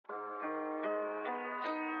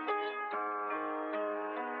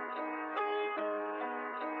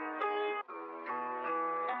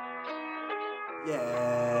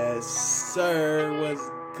Yes, sir. What's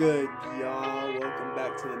good, y'all? Welcome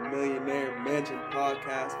back to the Millionaire Mansion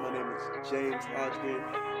Podcast. My name is James Hodgkin.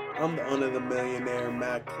 I'm the owner of the Millionaire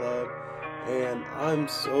Mac Club, and I'm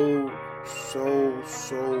so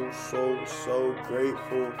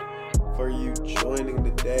grateful for you joining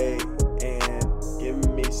today and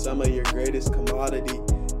giving me some of your greatest commodity,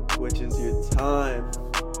 which is your time,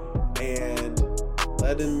 and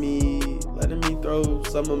letting me throw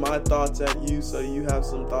some of my thoughts at you so you have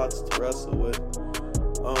some thoughts to wrestle with.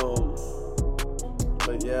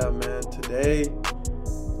 But yeah, man, today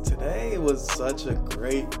was such a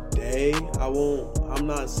great day. I'm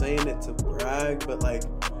not saying it to brag, but like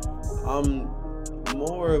I'm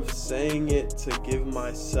more of saying it to give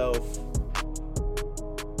myself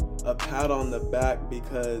a pat on the back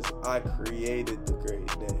because I created the great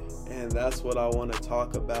day. And that's what I want to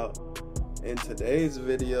talk about in today's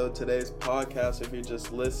video, today's podcast. If you're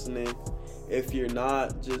just listening, if you are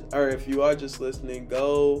just listening,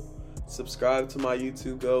 go subscribe to my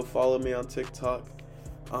YouTube, go follow me on TikTok,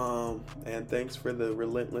 and thanks for the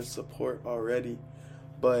relentless support already.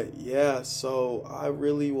 But yeah, so I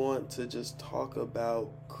really want to just talk about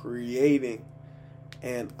creating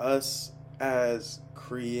and us as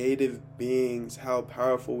creative beings, how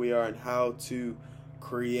powerful we are and how to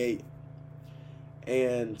create.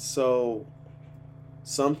 And so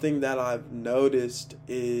something that I've noticed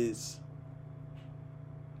is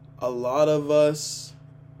a lot of us,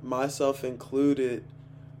 myself included,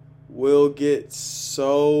 will get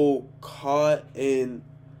so caught in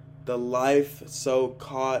the life, so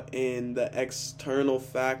caught in the external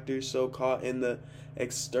factors, so caught in the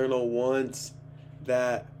external wants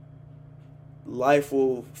that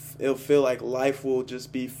it'll feel like life will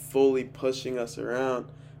just be fully pushing us around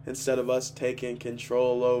instead of us taking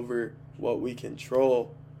control over what we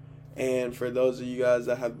control. And for those of you guys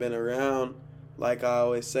that have been around, like I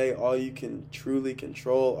always say, all you can truly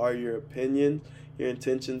control are your opinions, your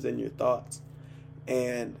intentions, and your thoughts.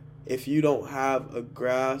 And if you don't have a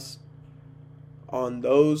grasp on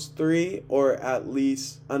those three, or at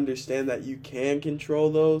least understand that you can control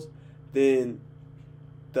those, then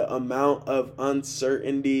the amount of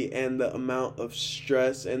uncertainty and the amount of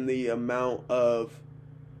stress and the amount of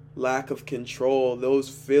lack of control, those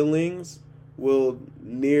feelings will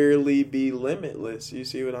nearly be limitless. You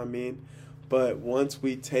see what I mean? But once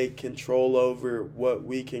we take control over what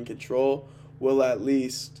we can control, we'll at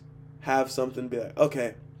least have something to be like,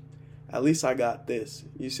 okay, at least I got this.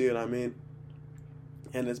 You see what I mean?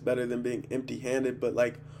 And it's better than being empty-handed. But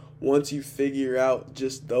like once you figure out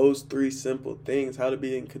just those three simple things, how to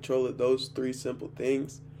be in control of those three simple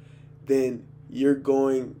things, then your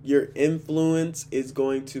influence is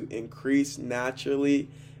going to increase naturally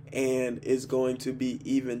and is going to be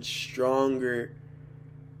even stronger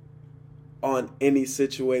on any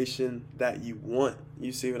situation that you want.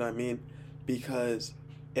 You see what I mean? Because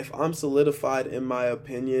if I'm solidified in my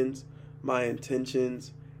opinions, my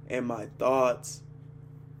intentions, and my thoughts,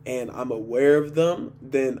 and I'm aware of them,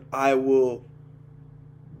 then I will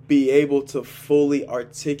be able to fully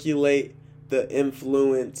articulate the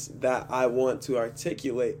influence that I want to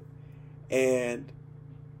articulate. And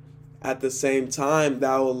at the same time,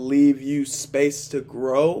 that will leave you space to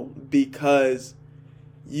grow because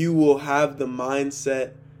you will have the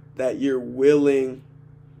mindset that you're willing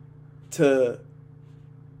to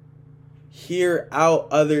hear out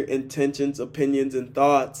other intentions, opinions, and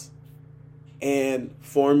thoughts and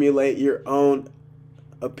formulate your own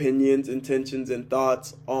opinions, intentions, and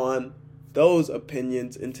thoughts on those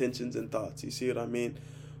opinions, intentions, and thoughts. You see what I mean?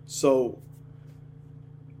 So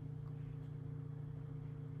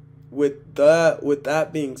with that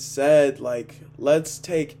being said, like, let's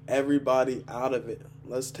take everybody out of it.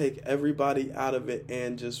 Let's take everybody out of it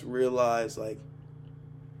and just realize, like,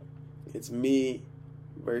 it's me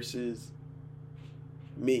versus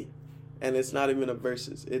me. And it's not even a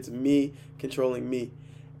versus. It's me controlling me.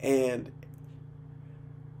 And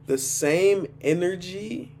the same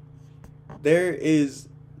energy, there is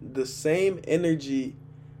the same energy.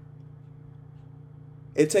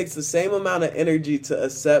 It takes the same amount of energy to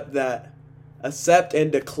accept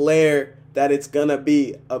and declare that it's gonna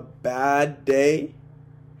be a bad day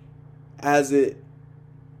as it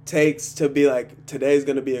takes to be like, today's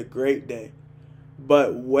gonna be a great day.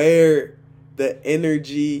 But where it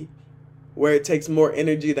takes more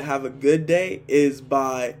energy to have a good day is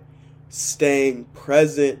by staying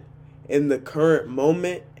present in the current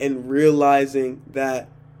moment and realizing that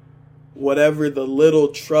whatever the little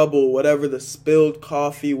trouble, whatever the spilled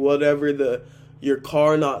coffee, whatever your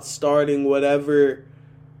car not starting, whatever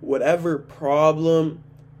problem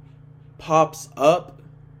pops up,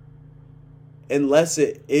 unless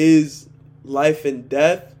it is life and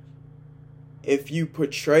death, if you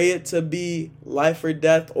portray it to be life or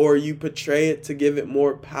death, or you portray it to give it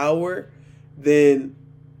more power than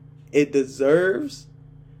it deserves,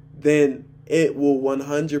 then it will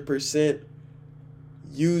 100%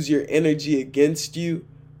 use your energy against you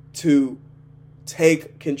to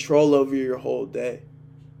take control over your whole day.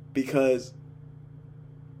 Because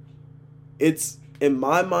it's, in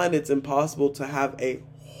my mind, it's impossible to have a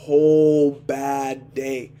whole bad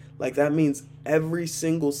day. Like, that means every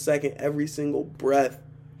single second, every single breath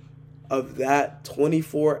of that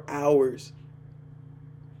 24 hours,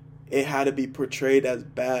 it had to be portrayed as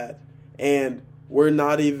bad. And we're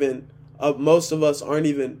not even, most of us aren't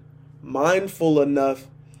even mindful enough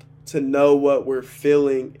to know what we're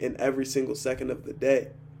feeling in every single second of the day.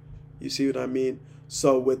 You see what I mean?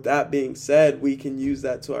 So with that being said, we can use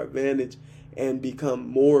that to our advantage and become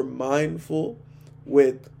more mindful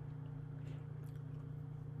with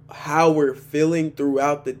how we're feeling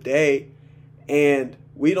throughout the day. And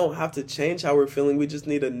we don't have to change how we're feeling. We just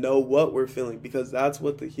need to know what we're feeling, because that's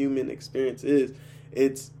what the human experience is.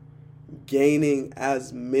 It's gaining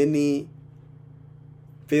as many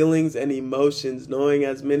feelings and emotions, knowing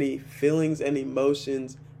as many feelings and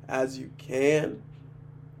emotions as you can,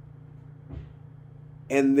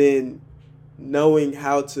 and then knowing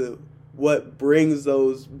what brings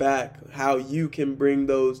those back, how you can bring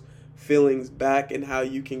those feelings back, and how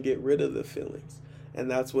you can get rid of the feelings. And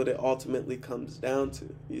that's what it ultimately comes down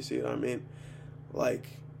to. You see what I mean? Like,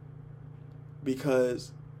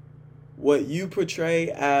 because what you portray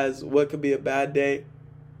as what could be a bad day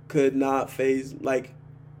could not phase, like,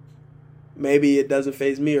 maybe it doesn't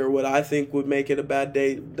phase me, or what I think would make it a bad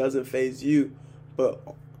day doesn't phase you. But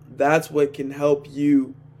that's what can help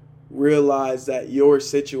you realize that your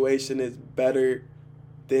situation is better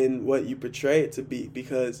than what you portray it to be.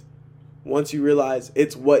 Because once you realize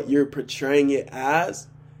it's what you're portraying it as,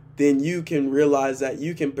 then you can realize that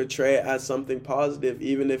you can portray it as something positive,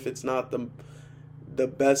 even if it's not the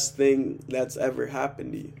best thing that's ever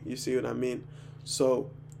happened to you. You see what I mean? So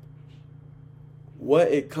what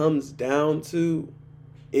it comes down to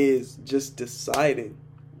is just deciding.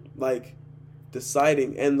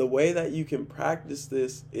 And the way that you can practice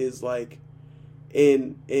this is like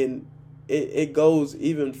it goes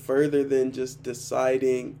even further than just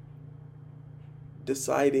deciding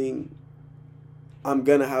I'm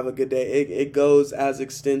gonna have a good day. It goes as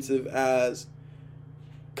extensive as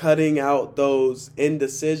cutting out those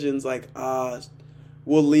indecisions, like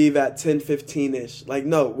we'll leave at 10:15ish. Like,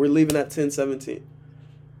 no, we're leaving at 10:17.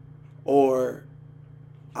 Or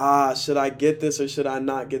should I get this or should I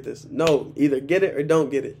not get this? No, either get it or don't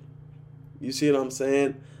get it. You see what I'm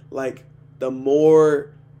saying? Like, the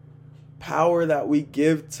more power that we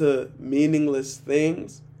give to meaningless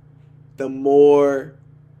things, the more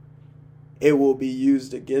it will be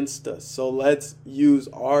used against us. So let's use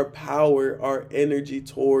our power, our energy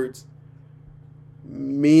towards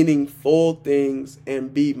meaningful things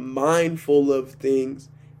and be mindful of things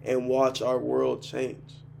and watch our world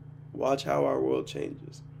change. Watch how our world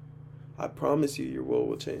changes. I promise you, your world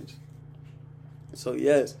will change. So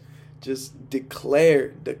yes, just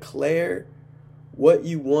declare what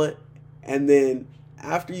you want. And then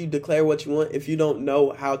after you declare what you want, if you don't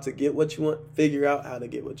know how to get what you want, figure out how to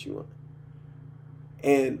get what you want.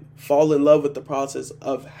 And fall in love with the process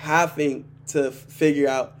of having to figure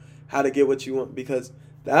out how to get what you want, because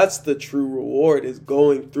that's the true reward, is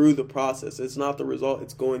going through the process. It's not the result,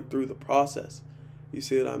 it's going through the process. You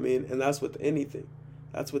see what I mean? And that's with anything.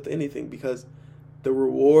 That's with anything, because the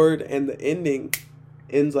reward and the ending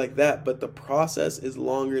ends like that, but the process is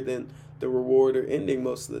longer than the reward or ending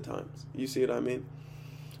most of the times. You see what I mean?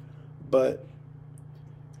 But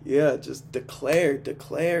yeah, just declare.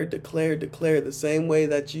 The same way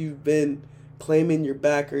that you've been claiming your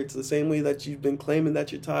back hurts, the same way that you've been claiming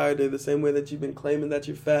that you're tired, or the same way that you've been claiming that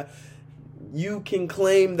you're fat, you can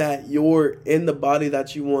claim that you're in the body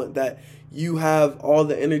that you want, that you have all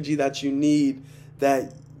the energy that you need,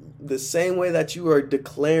 that the same way that you are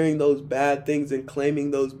declaring those bad things and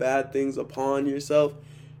claiming those bad things upon yourself,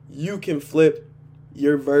 you can flip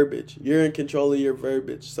your verbiage. You're in control of your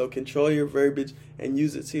verbiage. So control your verbiage and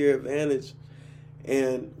use it to your advantage.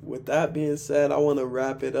 And with that being said, I want to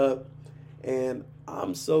wrap it up. And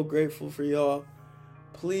I'm so grateful for y'all.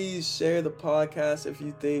 Please share the podcast if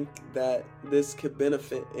you think that this could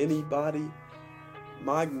benefit anybody.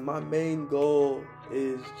 My main goal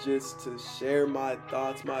is just to share my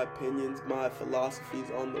thoughts, my opinions, my philosophies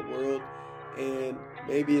on the world. And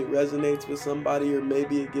maybe it resonates with somebody, or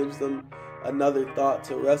maybe it gives them another thought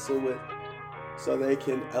to wrestle with, so they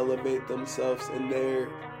can elevate themselves in their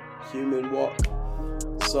human walk.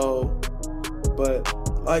 So, but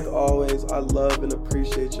like always, I love and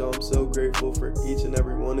appreciate y'all. I'm so grateful for each and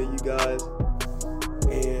every one of you guys.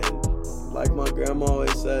 And like my grandma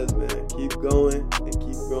always says, man, keep going and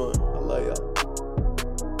keep growing. I love y'all.